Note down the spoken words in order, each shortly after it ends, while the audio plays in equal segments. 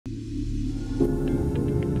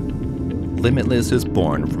Limitless is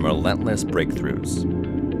born from relentless breakthroughs.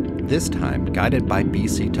 This time, guided by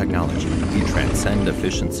BC technology, we transcend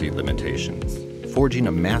efficiency limitations, forging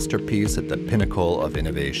a masterpiece at the pinnacle of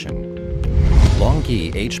innovation.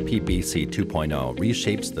 LONGi HPBC 2.0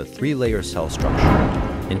 reshapes the three-layer cell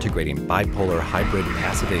structure, integrating bipolar hybrid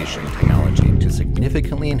passivation technology to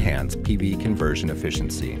significantly enhance PV conversion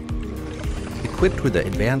efficiency. Equipped with the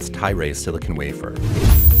advanced high-ray silicon wafer,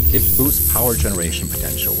 it boosts power generation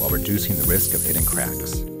potential while reducing the risk of hitting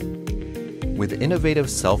cracks. With innovative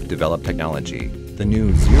self-developed technology, the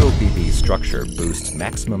new 0BB structure boosts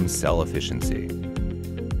maximum cell efficiency.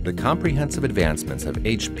 The comprehensive advancements of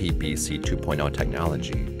HPBC 2.0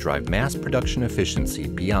 technology drive mass production efficiency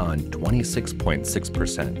beyond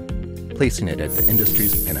 26.6%, placing it at the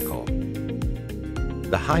industry's pinnacle.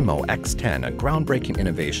 The Hi-MO X10, a groundbreaking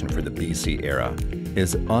innovation for the BC era,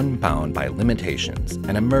 is unbound by limitations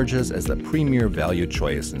and emerges as the premier value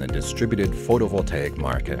choice in the distributed photovoltaic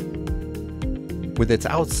market. With its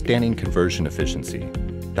outstanding conversion efficiency,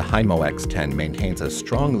 the Hi-MO X10 maintains a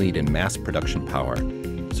strong lead in mass production power,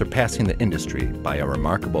 surpassing the industry by a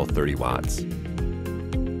remarkable 30 watts.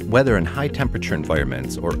 Whether in high-temperature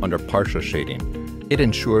environments or under partial shading, it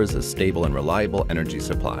ensures a stable and reliable energy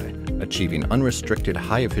supply, achieving unrestricted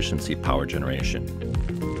high-efficiency power generation.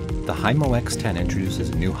 The Hi-MO X10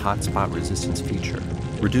 introduces a new hotspot resistance feature,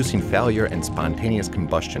 reducing failure and spontaneous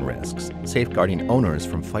combustion risks, safeguarding owners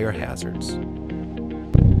from fire hazards.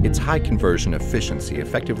 Its high conversion efficiency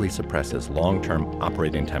effectively suppresses long-term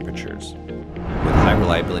operating temperatures. With high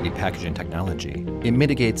reliability packaging technology, it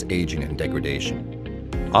mitigates aging and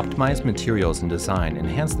degradation. Optimized materials and design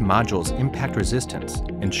enhance the module's impact resistance,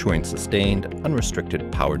 ensuring sustained,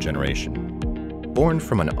 unrestricted power generation. Born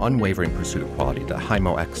from an unwavering pursuit of quality, the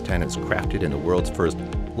Hi-MO X10 is crafted in the world's first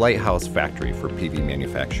lighthouse factory for PV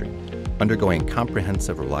manufacturing, undergoing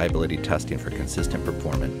comprehensive reliability testing for consistent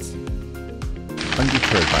performance.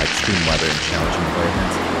 Undeterred by extreme weather and challenging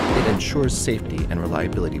environments, it ensures safety and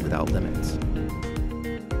reliability without limits.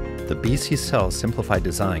 The BC Cell's simplified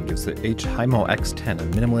design gives the Hi-MO X10 a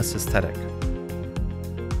minimalist aesthetic,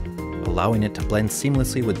 allowing it to blend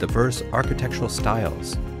seamlessly with diverse architectural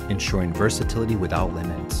styles, ensuring versatility without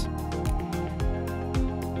limits.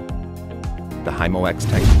 The Hi-MO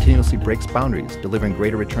X10 continuously breaks boundaries, delivering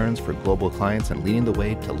greater returns for global clients and leading the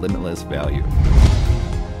way to limitless value.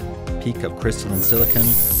 Peak of crystalline silicon,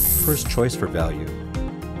 first choice for value.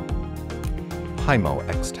 Hi-MO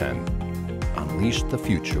X10. Unleash the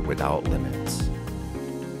future without limits.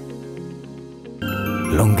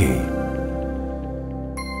 LONGi